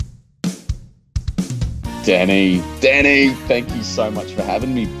Danny, thank you so much for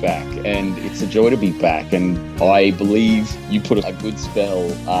having me back, and it's a joy to be back. And I believe you put a good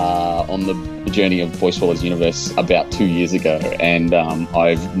spell on the journey of Boy Swallows Universe about 2 years ago, and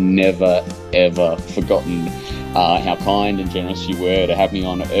I've never ever forgotten how kind and generous you were to have me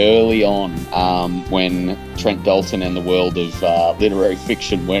on early on when Trent Dalton and the world of literary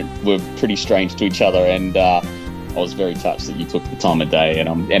fiction were pretty strange to each other, and I was very touched that you took the time of day,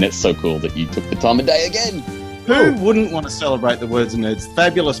 and it's so cool that you took the time of day again. Who wouldn't want to celebrate the Words and Nerds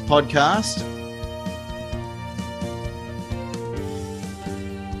fabulous podcast?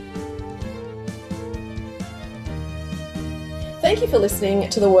 Thank you for listening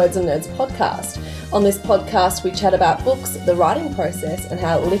to the Words and Nerds podcast. On this podcast, we chat about books, the writing process, and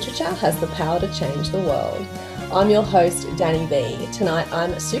how literature has the power to change the world. I'm your host, Danny B. Tonight,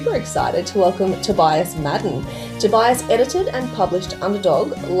 I'm super excited to welcome Tobias Madden. Tobias edited and published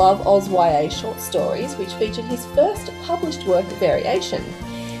Underdog, Love Oz YA short stories, which featured his first published work, Variation.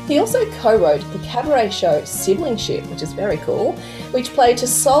 He also co-wrote the cabaret show Siblingship, which is very cool, which played to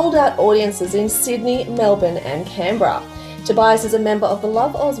sold-out audiences in Sydney, Melbourne, and Canberra. Tobias is a member of the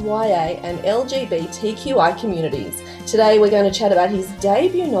Love Oz YA and LGBTQI communities. Today we're going to chat about his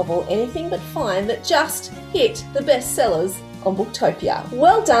debut novel, Anything But Fine, that just hit the bestsellers on Booktopia.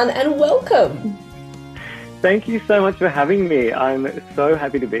 Well done and welcome. Thank you so much for having me. I'm so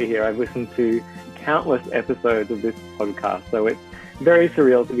happy to be here. I've listened to countless episodes of this podcast, so it's very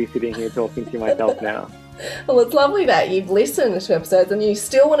surreal to be sitting here talking to myself now. Well, it's lovely that you've listened to episodes and you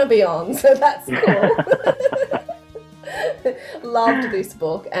still want to be on, so that's cool. Loved this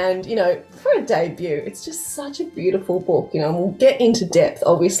book, and for a debut, it's just such a beautiful book, and we'll get into depth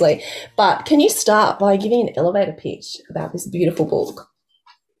obviously, but can you start by giving an elevator pitch about this beautiful book?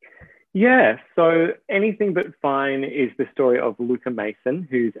 Yeah, so Anything But Fine is the story of Luca Mason,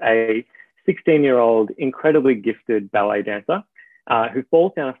 who's a 16-year-old incredibly gifted ballet dancer who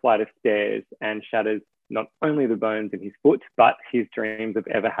falls down a flight of stairs and shatters not only the bones in his foot but his dreams of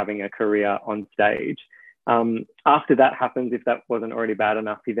ever having a career on stage. After that happens, if that wasn't already bad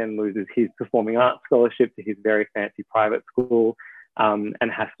enough, he then loses his performing arts scholarship to his very fancy private school and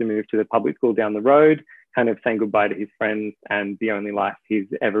has to move to the public school down the road, kind of saying goodbye to his friends and the only life he's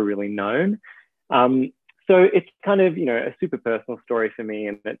ever really known. So it's kind of, a super personal story for me,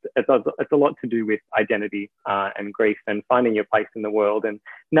 and it's a lot to do with identity and grief and finding your place in the world and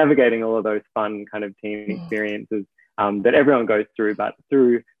navigating all of those fun kind of teen experiences that everyone goes through, but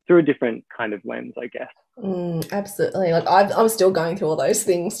through a different kind of lens, I guess. Absolutely. Like I'm still going through all those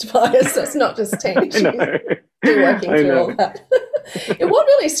things, Tobias. So it's not just teenage. Still working through all that. And what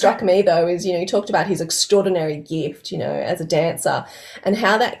really struck me though is, you talked about his extraordinary gift, as a dancer, and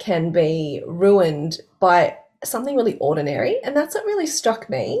how that can be ruined by something really ordinary. And that's what really struck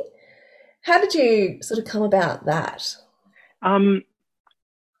me. How did you sort of come about that?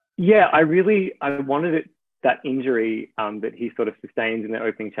 Yeah, I wanted it, that injury that he sort of sustained in the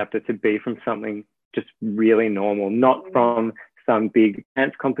opening chapter, to be from something just really normal, not from some big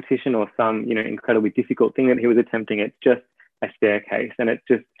dance competition or some, incredibly difficult thing that he was attempting. It's just a staircase. And it's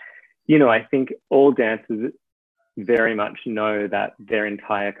just, I think all dancers very much know that their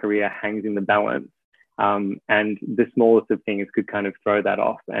entire career hangs in the balance. And the smallest of things could kind of throw that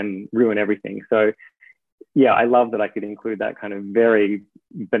off and ruin everything. So yeah, I love that I could include that kind of very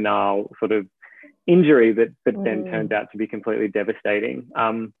banal sort of injury that then turns out to be completely devastating.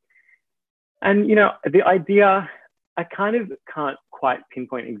 And, the idea, I kind of can't quite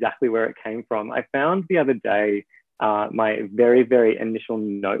pinpoint exactly where it came from. I found the other day my very, very initial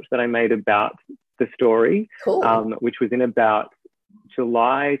note that I made about the story, cool. Which was in about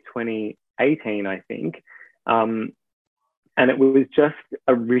July 2018, I think. And it was just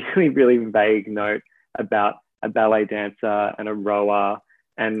a really, really vague note about a ballet dancer and a rower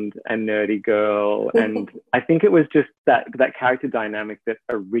and a nerdy girl. And I think it was just that character dynamic that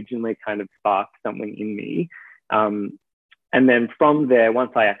originally kind of sparked something in me. And then from there,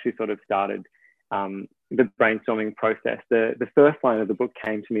 once I actually sort of started the brainstorming process, the first line of the book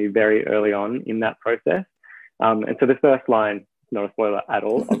came to me very early on in that process. And so the first line, not a spoiler at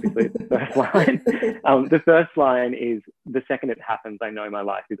all, obviously, it's the first line. The first line is, "The second it happens, I know my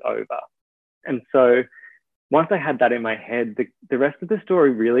life is over." And so once I had that in my head, the rest of the story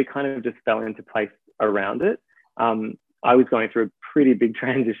really kind of just fell into place around it. I was going through a pretty big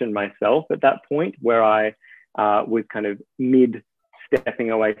transition myself at that point, where I was kind of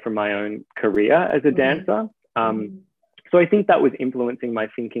stepping away from my own career as a dancer. So I think that was influencing my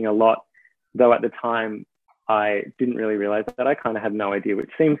thinking a lot, though at the time I didn't really realize that. I kind of had no idea,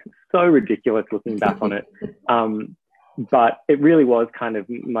 which seems so ridiculous looking back on it. But it really was kind of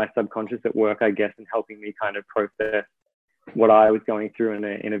my subconscious at work, I guess, and helping me kind of process what I was going through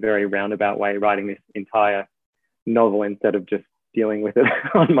in a very roundabout way, writing this entire novel instead of just dealing with it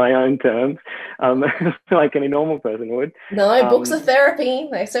on my own terms, like any normal person would. No, books are therapy.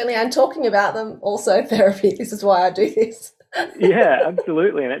 They certainly are. And talking about them, also therapy. This is why I do this. Yeah,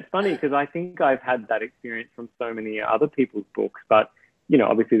 absolutely. And it's funny because I think I've had that experience from so many other people's books. But, you know,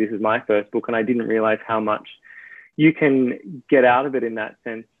 obviously this is my first book and I didn't realize how much you can get out of it in that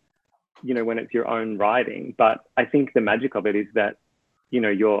sense, you know, when it's your own writing. But I think the magic of it is that, you know,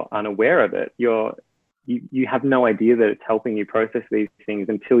 you're unaware of it. You have no idea that it's helping you process these things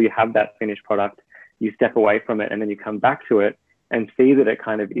until you have that finished product. You step away from it and then you come back to it and see that it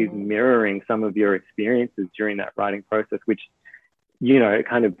kind of is mirroring some of your experiences during that writing process, which, you know, it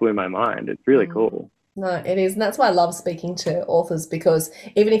kind of blew my mind. It's really cool. No, it is. And that's why I love speaking to authors, because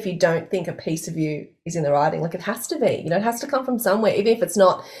even if you don't think a piece of you is in the writing, like it has to be, you know, it has to come from somewhere, even if it's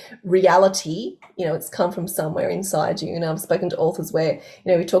not reality, you know, it's come from somewhere inside you. And I've spoken to authors where,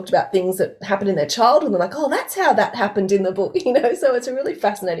 you know, we talked about things that happened in their childhood and they're like, oh, that's how that happened in the book, you know. So it's a really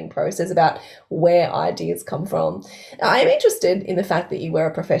fascinating process about where ideas come from. Now, I am interested in the fact that you were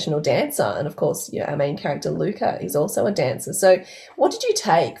a professional dancer. And of course, you know, our main character, Luca, is also a dancer. So what did you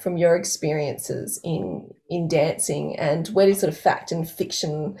take from your experiences in dancing, and where does sort of fact and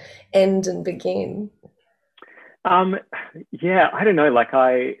fiction end and begin? Yeah, I don't know. Like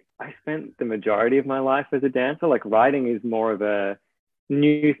I spent the majority of my life as a dancer. Like writing is more of a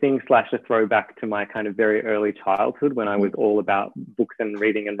new thing / a throwback to my kind of very early childhood when I was all about books and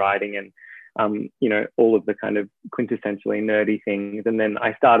reading and writing and, you know, all of the kind of quintessentially nerdy things. And then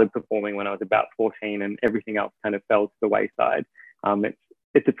I started performing when I was about 14 and everything else kind of fell to the wayside.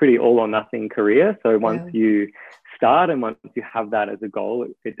 It's a pretty all or nothing career. So once you start and once you have that as a goal,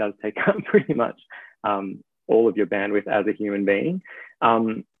 it does take up pretty much all of your bandwidth as a human being.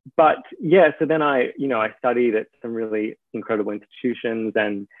 But yeah, so then I studied at some really incredible institutions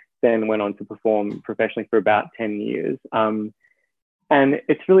and then went on to perform professionally for about 10 years. And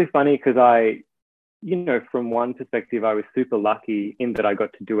it's really funny because you know, from one perspective, I was super lucky in that I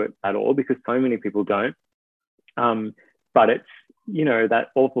got to do it at all because so many people don't. But it's, you know, that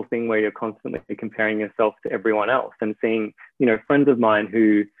awful thing where you're constantly comparing yourself to everyone else and seeing, you know, friends of mine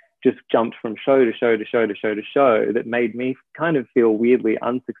who just jumped from show to show to show to show to show that made me kind of feel weirdly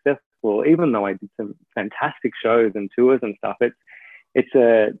unsuccessful, even though I did some fantastic shows and tours and stuff. It's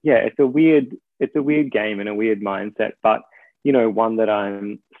a weird game and a weird mindset, but, you know, one that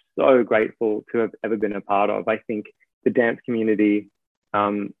I'm so grateful to have ever been a part of. I think the dance community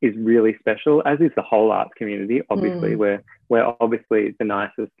is really special, as is the whole arts community. Obviously, we're obviously the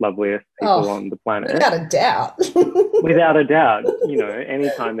nicest, loveliest people on the planet. Without a doubt. Without a doubt. You know,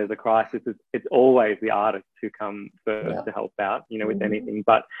 anytime there's a crisis, it's always the artists who come first to help out, you know, with anything.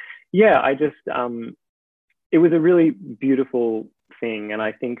 But yeah, I just, it was a really beautiful thing. And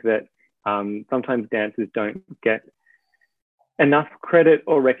I think that sometimes dancers don't get enough credit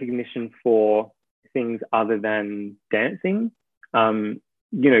or recognition for things other than dancing.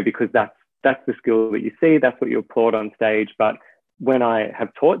 You know, because that's the skill that you see, that's what you applaud on stage. But when I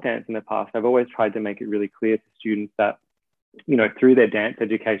have taught dance in the past, I've always tried to make it really clear to students that, you know, through their dance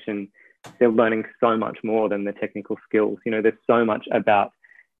education, they're learning so much more than the technical skills. You know, there's so much about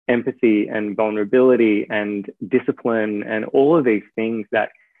empathy and vulnerability and discipline and all of these things that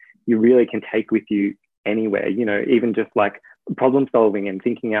you really can take with you anywhere, you know, even just like problem solving and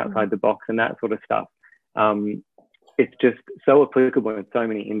thinking outside the box and that sort of stuff. It's just so applicable in so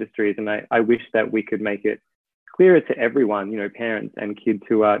many industries. And I wish that we could make it clearer to everyone, you know, parents and kids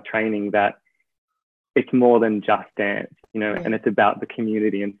who are training, that it's more than just dance, you know, and it's about the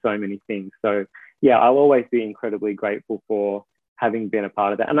community and so many things. So yeah, I'll always be incredibly grateful for having been a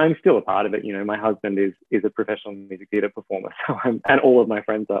part of that. And I'm still a part of it. You know, my husband is a professional music theatre performer, and all of my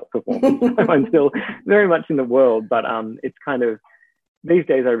friends are performers. So I'm still very much in the world, but it's kind of, these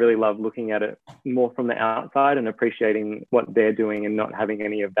days, I really love looking at it more from the outside and appreciating what they're doing and not having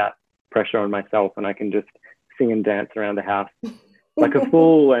any of that pressure on myself. And I can just sing and dance around the house like a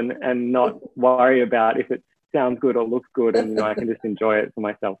fool and not worry about if it sounds good or looks good. And, you know, I can just enjoy it for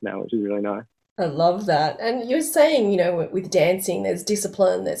myself now, which is really nice. I love that. And you're saying, you know, with dancing, there's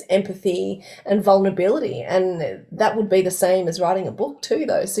discipline, there's empathy and vulnerability. And that would be the same as writing a book too,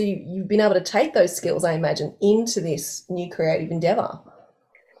 though. So you've been able to take those skills, I imagine, into this new creative endeavor.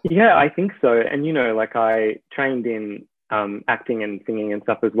 Yeah, I think so. And, you know, like I trained in acting and singing and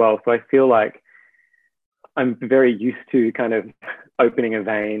stuff as well. So I feel like I'm very used to kind of opening a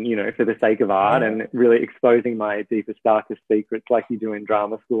vein, you know, for the sake of art and really exposing my deepest, darkest secrets like you do in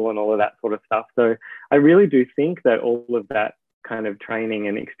drama school and all of that sort of stuff. So I really do think that all of that kind of training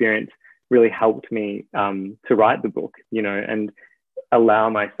and experience really helped me to write the book, you know, and allow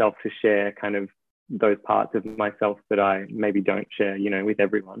myself to share kind of those parts of myself that I maybe don't share, you know, with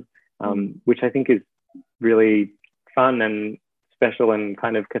everyone, which I think is really fun and special and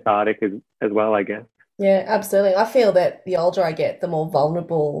kind of cathartic as well, I guess. Yeah, absolutely. I feel that the older I get, the more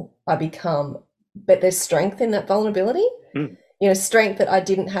vulnerable I become, but there's strength in that vulnerability. You know, strength that I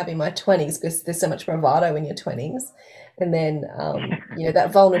didn't have in my 20s because there's so much bravado in your 20s. And then, you know,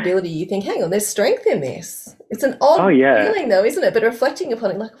 that vulnerability, you think, hang on, there's strength in this. It's an odd feeling though, isn't it? But reflecting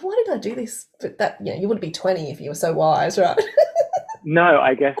upon it, like, why did I do this? But that, you know, you wouldn't be 20 if you were so wise, right? No,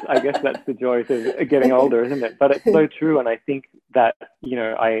 I guess that's the joy of getting older, isn't it? But it's so true. And I think that, you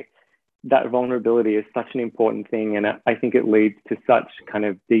know, that vulnerability is such an important thing. And I think it leads to such kind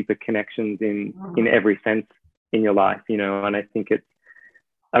of deeper connections in every sense in your life, you know, and I think it's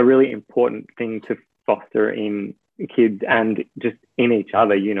a really important thing to foster in kids and just in each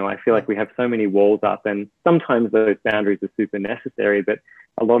other. You know, I feel like we have so many walls up, and sometimes those boundaries are super necessary, but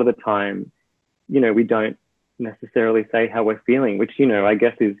a lot of the time, you know, we don't necessarily say how we're feeling, which, you know, I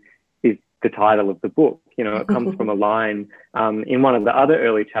guess is the title of the book. You know, it comes from a line in one of the other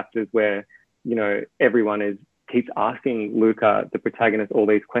early chapters where, you know, everyone keeps asking Luca, the protagonist, all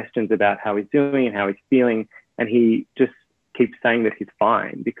these questions about how he's doing and how he's feeling, and he just keeps saying that he's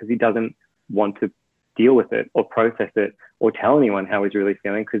fine because he doesn't want to deal with it or process it or tell anyone how he's really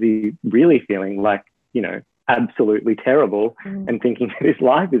feeling, because he's really feeling like, you know, absolutely terrible and thinking that his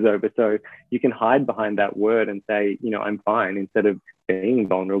life is over. So you can hide behind that word and say, you know, I'm fine, instead of being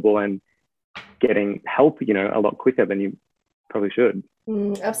vulnerable and getting help, you know, a lot quicker than you probably should.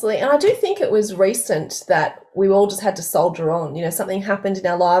 Absolutely. And I do think it was recent that we all just had to soldier on. You know, something happened in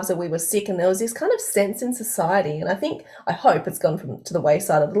our lives and we were sick, and there was this kind of sense in society. And I hope it's gone to the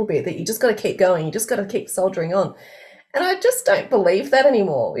wayside a little bit, that you just got to keep going. You just got to keep soldiering on. And I just don't believe that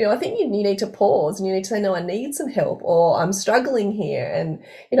anymore. You know, I think you need to pause and you need to say, no, I need some help, or I'm struggling here. And,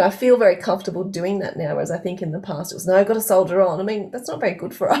 you know, I feel very comfortable doing that now, whereas I think in the past it was, no, I've got to soldier on. I mean, that's not very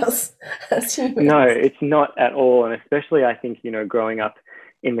good for us as humans. No, it's not at all. And especially, I think, you know, growing up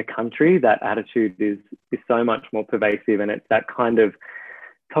in the country, that attitude is so much more pervasive. And it's that kind of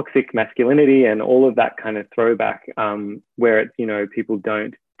toxic masculinity and all of that kind of throwback where it's, you know, people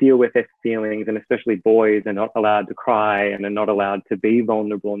don't deal with their feelings, and especially boys are not allowed to cry and are not allowed to be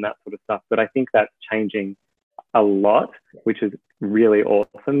vulnerable and that sort of stuff. But I think that's changing a lot, which is really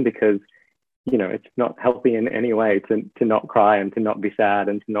awesome, because, you know, it's not healthy in any way to not cry and to not be sad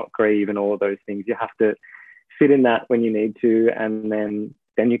and to not grieve and all of those things. You have to sit in that when you need to, and then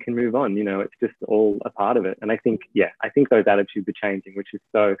you can move on. You know, it's just all a part of it. And I think those attitudes are changing, which is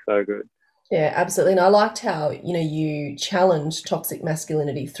so, so good. Yeah, absolutely. And I liked how, you know, you challenged toxic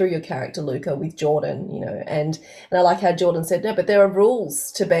masculinity through your character, Luca, with Jordan, you know, and I like how Jordan said, no, but there are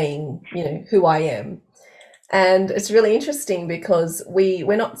rules to being, you know, who I am. And it's really interesting because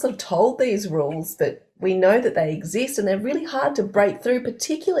we're not sort of told these rules, but we know that they exist, and they're really hard to break through,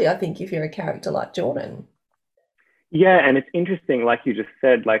 particularly, I think, if you're a character like Jordan. Yeah, and it's interesting, like you just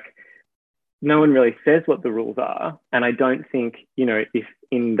said, like, no one really says what the rules are. And I don't think, you know, if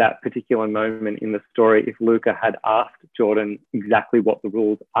in that particular moment in the story, if Luca had asked Jordan exactly what the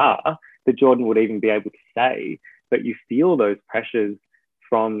rules are, that Jordan would even be able to say. But you feel those pressures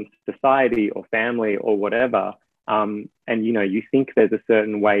from society or family or whatever. And, you know, you think there's a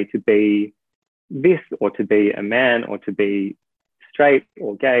certain way to be this, or to be a man, or to be straight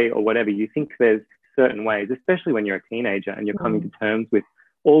or gay or whatever. You think there's certain ways, especially when you're a teenager and you're coming to terms with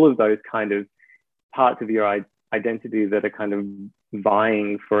all of those kind of parts of your identity that are kind of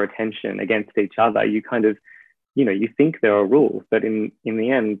vying for attention against each other. You kind of, you know, you think there are rules, but in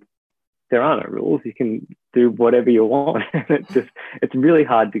the end, there are no rules. You can do whatever you want. It's really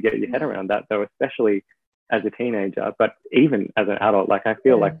hard to get your head around that, though, especially as a teenager, but even as an adult. Like, I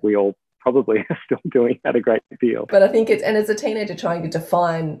feel like we all probably are still doing that a great deal. But I think and as a teenager, trying to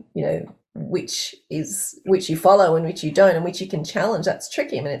define, you know, which you follow and which you don't, and which you can challenge, that's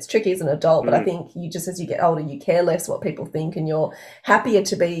tricky. I mean, it's tricky as an adult, but I think you just, as you get older, you care less what people think, and you're happier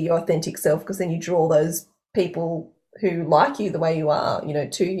to be your authentic self, because then you draw those people who like you the way you are, you know,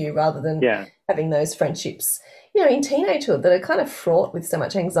 to you, rather than having those friendships, you know, in teenagehood that are kind of fraught with so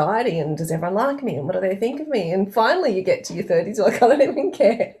much anxiety, and does everyone like me, and what do they think of me? And finally you get to your 30s, you're like, I don't even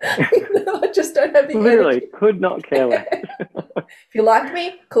care. You know, I just don't have the energy. Could not care less. If you like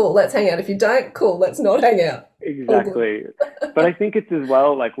me, cool, let's hang out. If you don't, cool, let's not hang out. Exactly. But I think it's as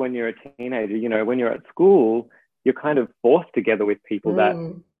well, like, when you're a teenager, you know, when you're at school, you're kind of forced together with people that,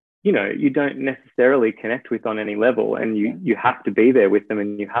 you know, you don't necessarily connect with on any level, and you have to be there with them,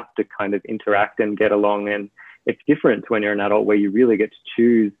 and you have to kind of interact and get along. And it's different when you're an adult, where you really get to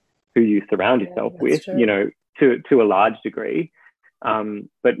choose who you surround yourself with, true. You know, to a large degree.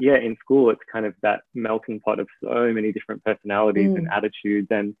 But yeah, in school, it's kind of that melting pot of so many different personalities and attitudes,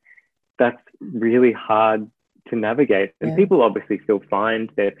 and that's really hard to navigate. And people obviously still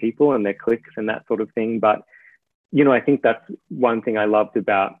find their people and their cliques and that sort of thing. But, you know, I think that's one thing I loved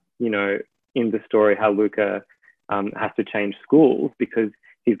about, you know, in the story, how Luca has to change schools, because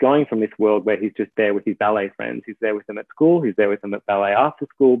he's going from this world where he's just there with his ballet friends. He's there with them at school. He's there with them at ballet after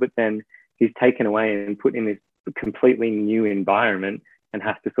school. But then he's taken away and put in this completely new environment and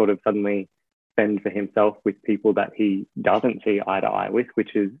has to sort of suddenly fend for himself with people that he doesn't see eye to eye with,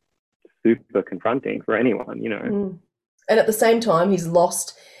 which is super confronting for anyone, you know. And at the same time, he's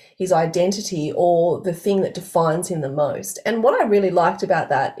lost his identity, or the thing that defines him the most. And what I really liked about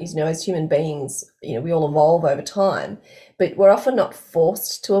that is, you know, as human beings, you know, we all evolve over time, but we're often not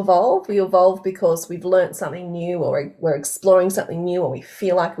forced to evolve. We evolve because we've learned something new, or we're exploring something new, or we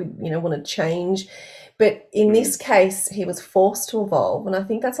feel like we, you know, want to change. But in this case, he was forced to evolve. And I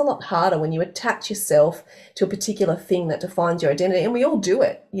think that's a lot harder when you attach yourself to a particular thing that defines your identity. And we all do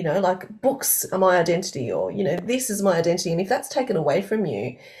it, you know, like books are my identity, or, you know, this is my identity. And if that's taken away from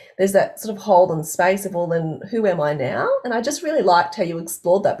you, there's that sort of hole and space of, well, then who am I now? And I just really liked how you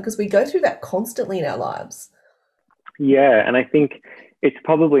explored that, because we go through that constantly in our lives. Yeah. And I think it's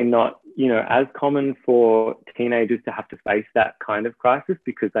probably not, you know, as common for teenagers to have to face that kind of crisis,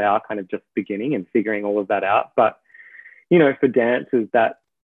 because they are kind of just beginning and figuring all of that out. But, you know, for dancers, that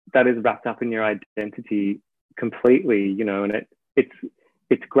is wrapped up in your identity completely, you know, and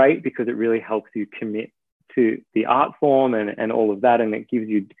it's great because it really helps you commit to the art form and all of that, and it gives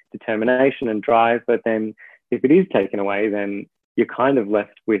you determination and drive. But then if it is taken away, then you're kind of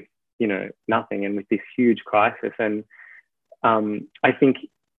left with, you know, nothing, and with this huge crisis. And I think,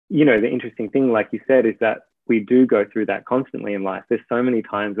 you know, the interesting thing, like you said, is that we do go through that constantly in life. There's so many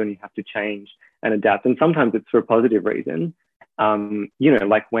times when you have to change and adapt, and sometimes it's for a positive reason. You know,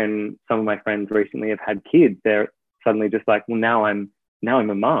 like when some of my friends recently have had kids, they're suddenly just like, well, now I'm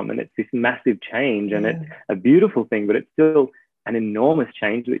a mum, and it's this massive change, and it's a beautiful thing, but it's still an enormous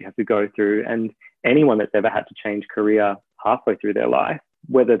change that you have to go through. And anyone that's ever had to change career halfway through their life,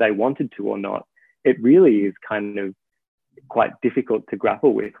 whether they wanted to or not, it really is kind of quite difficult to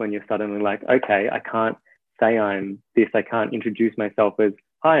grapple with when you're suddenly like, okay, I can't say I'm this, I can't introduce myself as,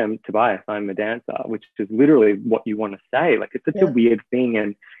 hi, I'm Tobias, I'm a dancer, which is literally what you want to say. Like, it's such a weird thing.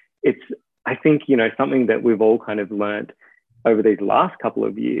 And it's, I think, you know, something that we've all kind of learned over these last couple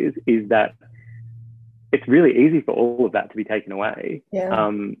of years is that it's really easy for all of that to be taken away,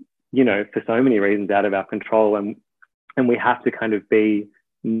 you know, for so many reasons out of our control. And we have to kind of be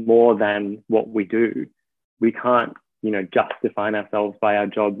more than what we do. We can't, you know, just define ourselves by our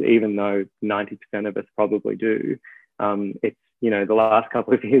jobs, even though 90% of us probably do. It's, you know, the last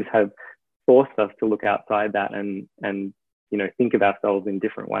couple of years have forced us to look outside that and you know, think of ourselves in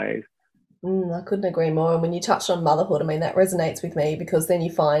different ways. I couldn't agree more. And when you touched on motherhood, I mean, that resonates with me, because then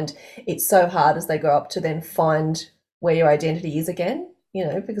you find it's so hard as they grow up to then find where your identity is again, you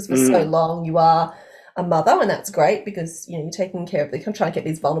know, because for so long you are a mother, and that's great because, you know, you're taking care of I'm trying to keep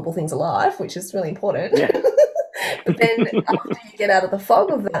these vulnerable things alive, which is really important. Yeah. But then after you get out of the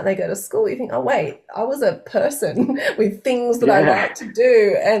fog of that and they go to school, you think, oh, wait, I was a person with things that I like to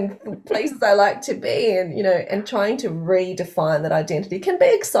do and places I like to be, and, you know, and trying to redefine that identity can be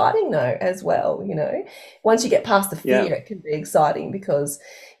exciting though as well, you know. Once you get past the fear, it can be exciting because,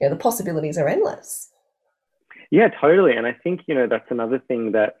 you know, the possibilities are endless. Yeah, totally. And I think, you know, that's another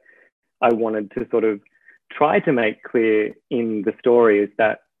thing that I wanted to sort of try to make clear in the story is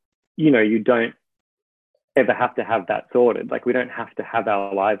that, you know, you don't ever have to have that sorted. Like, we don't have to have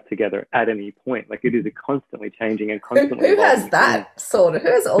our lives together at any point. Like, it is a constantly changing and constantly who has that sorted? Who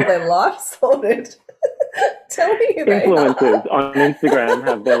has all their life sorted? Tell me who they are. Influencers on Instagram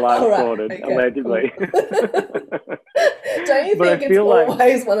have their lives sorted, allegedly. Don't you think it's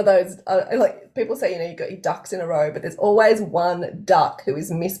always one of those, like people say, you know, you've got your ducks in a row, but there's always one duck who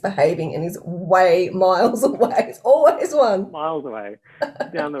is misbehaving and is way miles away. It's always one. Miles away,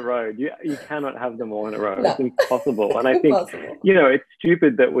 down the road. You cannot have them all in a row. No. It's impossible. And I think, you know, it's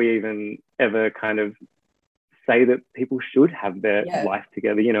stupid that we even ever kind of say that people should have their life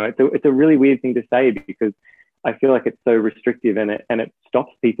together. You know, it's a really weird thing to say, because I feel like it's so restrictive, and it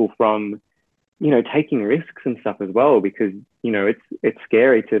stops people from, you know, taking risks and stuff as well, because, you know, it's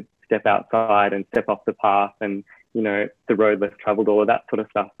scary to step outside and step off the path and, you know, the road less traveled, all of that sort of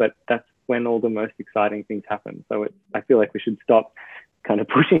stuff. But that's when all the most exciting things happen. So I feel like we should stop kind of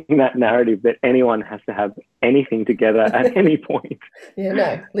pushing that narrative that anyone has to have anything together at any point. Yeah,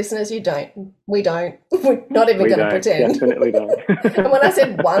 no, listeners, you don't. We don't. We're not even going to pretend. Definitely don't. And when I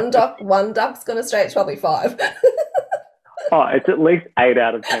said one duck's gone astray, it's probably 5. Oh, it's at least 8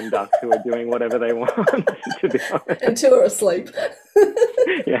 out of 10 ducks who are doing whatever they want, to be honest. And 2 are asleep.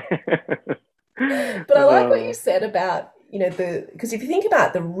 Yeah. But I like what you said about, because if you think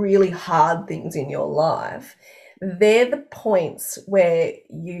about the really hard things in your life, they're the points where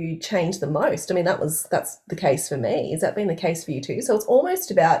you change the most. I mean, that's the case for me. Has that been the case for you too? So it's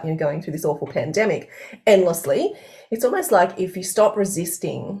almost about, going through this awful pandemic endlessly. It's almost like if you stop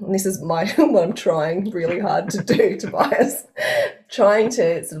resisting, and this is what I'm trying really hard to do, Tobias, trying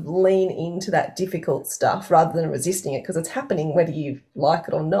to sort of lean into that difficult stuff rather than resisting it, because it's happening whether you like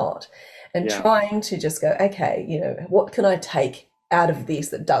it or not, and trying to just go, okay, what can I take out of this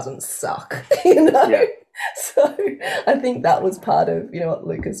that doesn't suck, Yeah. So I think that was part of, what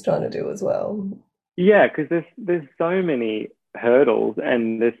Luke is trying to do as well. Yeah, because there's so many hurdles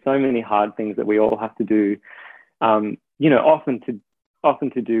and there's so many hard things that we all have to do, often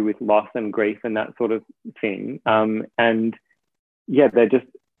to do with loss and grief and that sort of thing. And yeah, they're just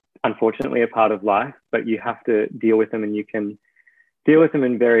unfortunately a part of life, but you have to deal with them, and you can deal with them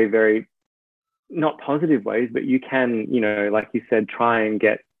in very, very not positive ways, but you can, like you said, try and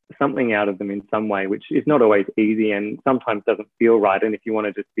get something out of them in some way, which is not always easy and sometimes doesn't feel right. And if you want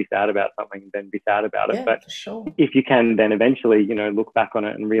to just be sad about something, then be sad about it. But for sure. If you can then eventually, look back on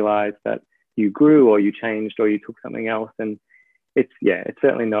it and realize that you grew or you changed or you took something else. And it's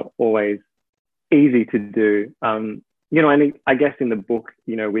certainly not always easy to do. And I guess in the book,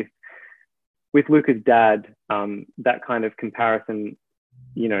 with Luca's dad, that kind of comparison,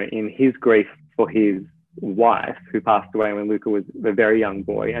 in his grief for his wife who passed away when Luca was a very young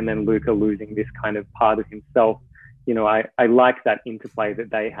boy, and then Luca losing this kind of part of himself, I like that interplay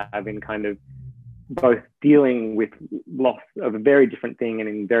that they have in kind of both dealing with loss of a very different thing and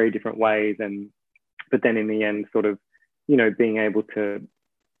in very different ways, but then in the end sort of being able to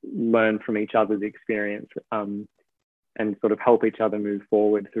learn from each other's experience, and sort of help each other move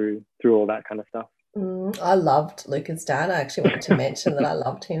forward through all that kind of stuff. I loved Luca's dad. I actually wanted to mention that I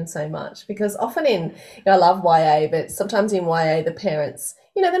loved him so much, because often I love YA, but sometimes in YA the parents,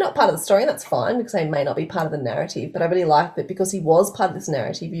 they're not part of the story, and that's fine because they may not be part of the narrative. But I really liked that because he was part of this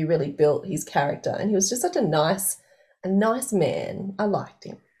narrative, you really built his character, and he was just such a nice man. I liked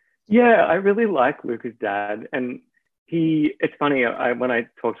him. Yeah, I really like Luca's dad, and it's funny, when I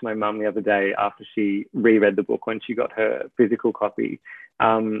talked to my mum the other day after she reread the book when she got her physical copy,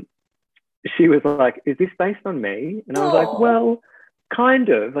 she was like, is this based on me? And I was like, well, kind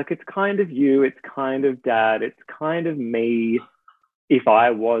of. Like, it's kind of you, it's kind of dad, it's kind of me if I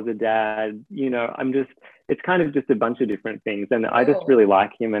was a dad. It's kind of just a bunch of different things. And I just really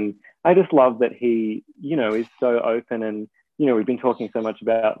like him. And I just love that he, is so open. And, we've been talking so much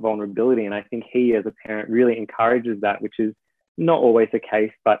about vulnerability. And I think he, as a parent, really encourages that, which is not always the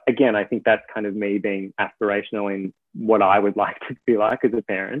case. But again, I think that's kind of me being aspirational in what I would like to be like as a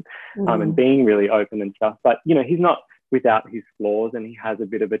parent, and being really open and stuff. But, he's not without his flaws, and he has a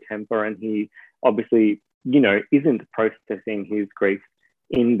bit of a temper, and he obviously, isn't processing his grief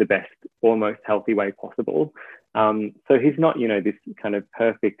in the best or most healthy way possible. So he's not, this kind of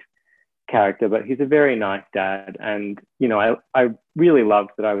perfect character, but he's a very nice dad. And, I really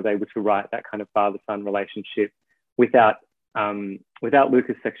loved that I was able to write that kind of father-son relationship without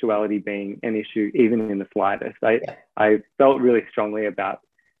Luca's sexuality being an issue, even in the slightest. I felt really strongly about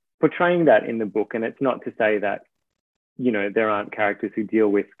portraying that in the book. And it's not to say that, there aren't characters who deal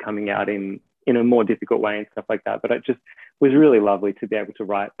with coming out in a more difficult way and stuff like that. But it just was really lovely to be able to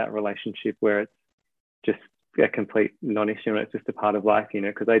write that relationship where it's just a complete non-issue and it's just a part of life,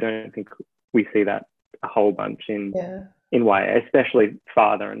 because I don't think we see that a whole bunch in YA, especially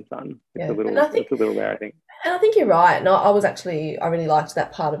father and son. It's a little rare, I think. And I think you're right. And I really liked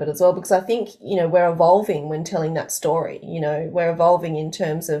that part of it as well, because I think, we're evolving when telling that story. We're evolving in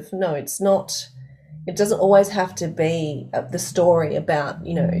terms of, it doesn't always have to be the story about,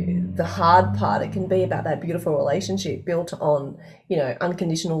 the hard part. It can be about that beautiful relationship built on,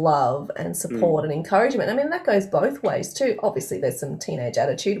 unconditional love and support and encouragement. I mean, that goes both ways too. Obviously, there's some teenage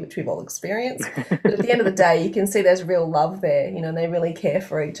attitude, which we've all experienced. But at the end of the day, you can see there's real love there, and they really care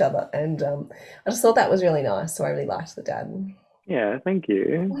for each other. And I just thought that was really nice. So I really liked the dad. Yeah, thank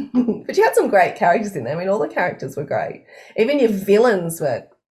you. But you had some great characters in there. I mean, all the characters were great. Even your villains were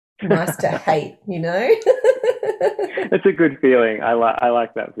nice to hate, It's a good feeling. I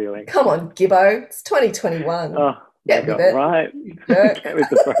like that feeling. Come on, Gibbo. It's 2021. Oh, Get with got it. right. Jerk. Get with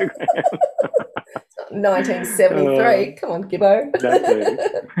the program. 1973. Come on, Gibbo.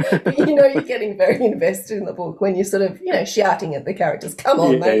 Exactly. But you're getting very invested in the book when you're sort of, shouting at the characters. Come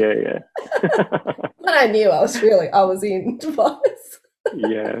on, mate. Yeah. When I knew I was in twice.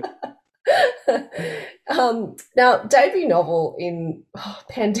 Yeah. Now, debut novel in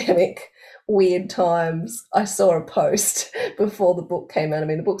pandemic weird times. I saw a post before the book came out. I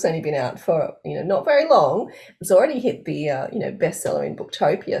mean, the book's only been out for not very long. It's already hit the bestseller in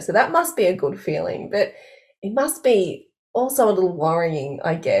Booktopia, so that must be a good feeling. But it must be also a little worrying,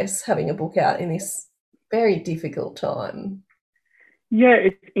 I guess, having a book out in this very difficult time. Yeah,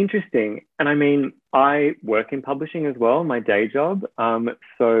 it's interesting. And I mean, I work in publishing as well, my day job.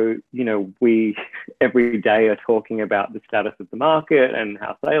 So, we every day are talking about the status of the market and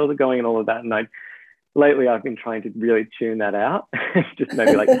how sales are going and all of that. And lately I've been trying to really tune that out. Just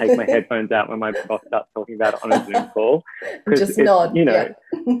maybe like take my headphones out when my boss starts talking about it on a Zoom call. Just nod. Yeah,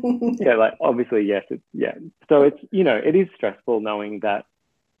 like obviously, yes. So it's, it is stressful knowing that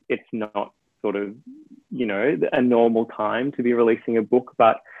it's not sort of, a normal time to be releasing a book.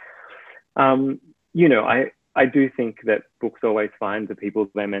 But, I do think that books always find the people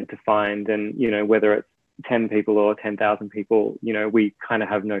they're meant to find. And, whether it's 10 people or 10,000 people, we kind of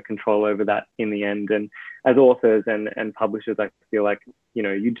have no control over that in the end. And as authors and publishers, I feel like,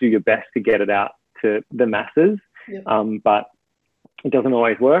 you do your best to get it out to the masses, Yep. But it doesn't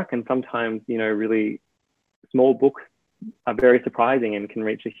always work. And sometimes, really small books are very surprising and can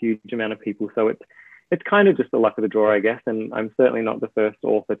reach a huge amount of people. So it's kind of just the luck of the draw, I guess. And I'm certainly not the first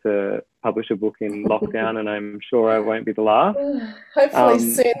author to publish a book in lockdown, and I'm sure I won't be the last. Hopefully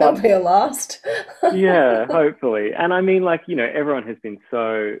soon there'll be a last. Yeah, hopefully. And I mean, everyone has been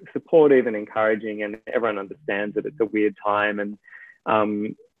so supportive and encouraging, and everyone understands that it's a weird time. And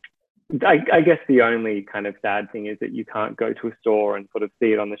I guess the only kind of sad thing is that you can't go to a store and sort of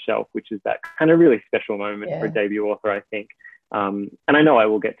see it on the shelf, which is that kind of really special moment for a debut author, I think. And I know I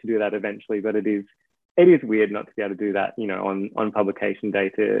will get to do that eventually, but it is weird not to be able to do that, on publication day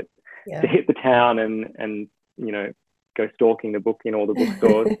to hit the town and go stalking the book in all the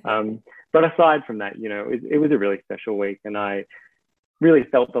bookstores. But aside from that, it was a really special week, and I really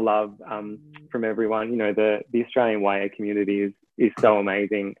felt the love from everyone. The Australian YA community is so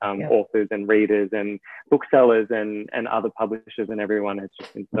amazing. Authors and readers and booksellers and other publishers and everyone has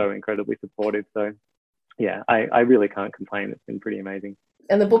just been so incredibly supportive. So yeah, I really can't complain. It's been pretty amazing.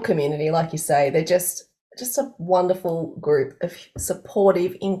 And the book community, like you say, they're just a wonderful group of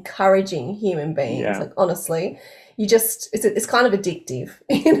supportive, encouraging human beings. Yeah. Like, honestly, it's kind of addictive,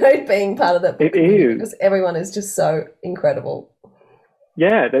 being part of that book It community, is. because everyone is just so incredible.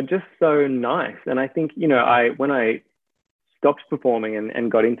 Yeah, they're just so nice. And I think, when I stopped performing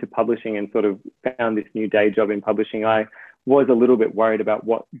and got into publishing and sort of found this new day job in publishing, I was a little bit worried about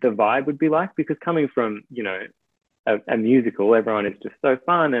what the vibe would be like, because coming from, a musical, everyone is just so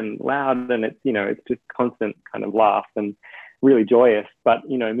fun and loud, and it's just constant kind of laugh and really joyous. But,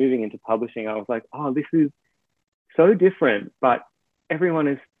 moving into publishing, I was like, oh, this is so different, but everyone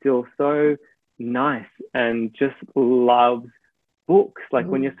is still so nice and just loves books. Like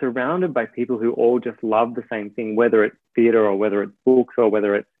when you're surrounded by people who all just love the same thing, whether it's theatre or whether it's books or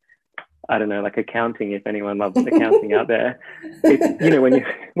whether it's, I don't know, like accounting, if anyone loves accounting out there. It's,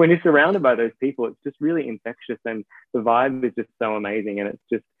 when you're surrounded by those people, it's just really infectious, and the vibe is just so amazing. And it's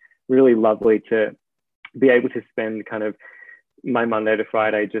just really lovely to be able to spend kind of my Monday to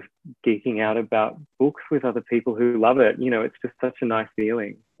Friday just geeking out about books with other people who love it. It's just such a nice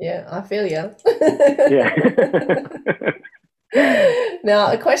feeling. Yeah, I feel you. Yeah.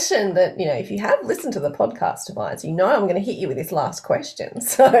 Now, a question that, if you have listened to the podcast, Tobias, I'm going to hit you with this last question.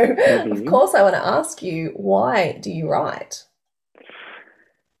 So, Of course, I want to ask you, why do you write?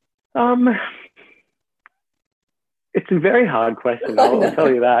 It's a very hard question. I'll tell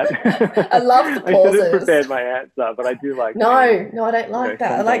you that. I love the pauses. I should have prepared my answer, but I do like. No, I don't like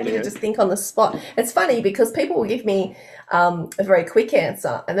that. I like you to just think on the spot. It's funny because people will give me a very quick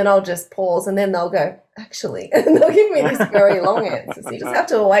answer, and then I'll just pause, and then they'll go, actually, and they'll give me this very long answer. So you just have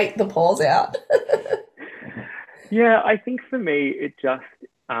to wait the pause out. Yeah, I think for me, it just,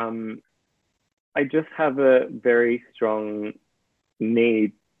 I just have a very strong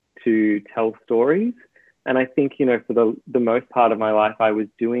need to tell stories. And I think, for the most part of my life, I was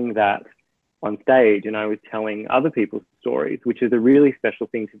doing that on stage, and I was telling other people's stories, which is a really special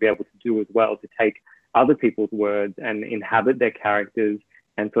thing to be able to do as well, to take other people's words and inhabit their characters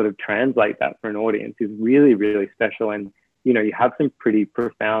and sort of translate that for an audience is really, really special. And, you have some pretty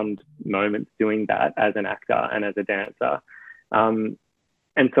profound moments doing that as an actor and as a dancer.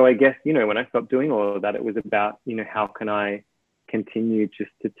 so I guess, you know, when I stopped doing all of that, it was about, you know, how can I continue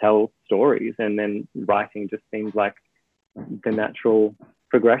just to tell stories? And then writing just seems like the natural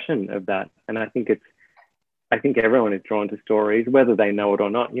progression of that. And I think everyone is drawn to stories, whether they know it or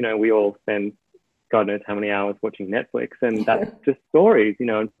not. You know, we all spend God knows how many hours watching Netflix, and that's just stories, you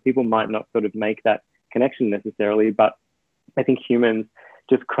know, and people might not sort of make that connection necessarily, but I think humans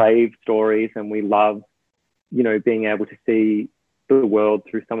just crave stories, and we love, you know, being able to see the world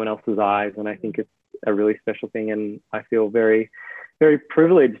through someone else's eyes. And I think it's a really special thing, and I feel very, very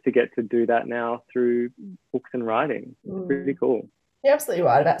privileged to get to do that now through books and writing. It's pretty cool. You're absolutely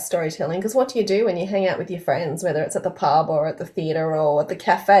right about storytelling, because what do you do when you hang out with your friends, whether it's at the pub or at the theatre or at the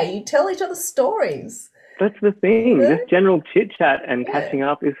cafe? You tell each other stories. That's the thing. Just general chit chat and catching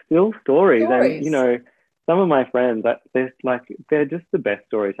up is still stories. And, you know, some of my friends, they're just the best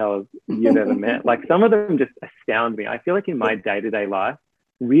storytellers you've ever met. Like, some of them just astound me. I feel like in my day-to-day life,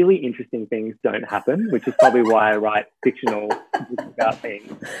 really interesting things don't happen, which is probably why I write fictional books about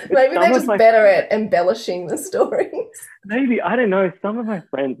things. Maybe they're just better at embellishing the stories. Maybe, I don't know. Some of my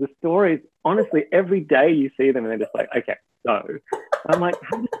friends, the stories, honestly, every day you see them and they're just like, okay, so. I'm like,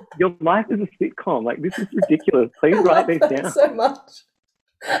 your life is a sitcom. Like, this is ridiculous. Please write these down. So much.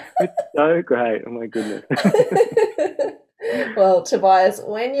 It's so great. Oh my goodness. Well, Tobias,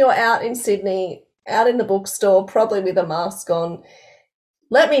 when you're out in Sydney, out in the bookstore, probably with a mask on,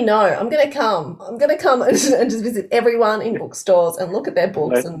 let me know. I'm going to come and just visit everyone in bookstores and look at their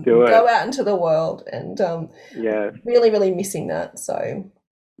books and go out into the world. And really, really missing that. So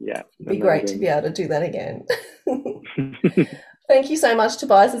yeah, it'd be great to be able to do that again. Thank you so much,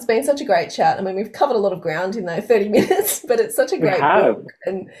 Tobias. It's been such a great chat. I mean, we've covered a lot of ground in those 30 minutes, but it's such a great book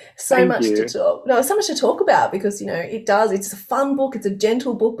and so much to talk about, because, you know, it's a fun book. It's a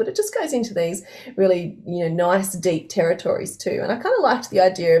gentle book, but it just goes into these really, you know, nice, deep territories too. And I kind of liked the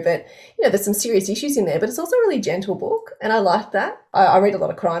idea of it. You know, there's some serious issues in there, but it's also a really gentle book. And I liked that. I read a lot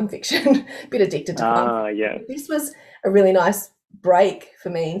of crime fiction, a bit addicted to crime. Yeah. This was a really nice break for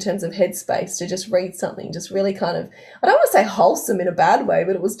me in terms of headspace to just read something just really kind of, I don't want to say wholesome in a bad way,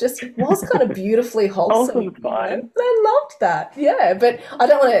 but it was kind of beautifully wholesome. Fine. I loved that. Yeah, but I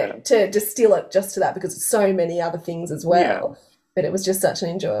don't want to distill it just to that, because it's so many other things as well. Yeah. But it was just such an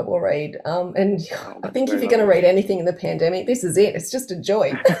enjoyable read. And I think if you're going to read anything in the pandemic, this is it. It's just a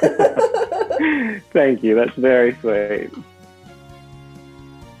joy. Thank you. That's very sweet.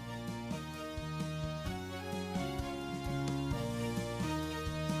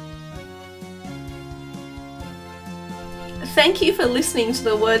 Thank you for listening to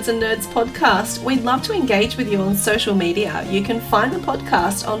the Words and Nerds podcast. We'd love to engage with you on social media. You can find the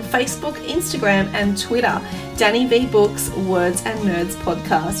podcast on Facebook, Instagram and Twitter, Danny V Books, Words and Nerds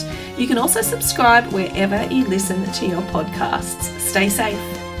podcast. You can also subscribe wherever you listen to your podcasts. Stay safe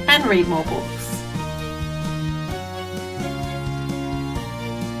and read more books.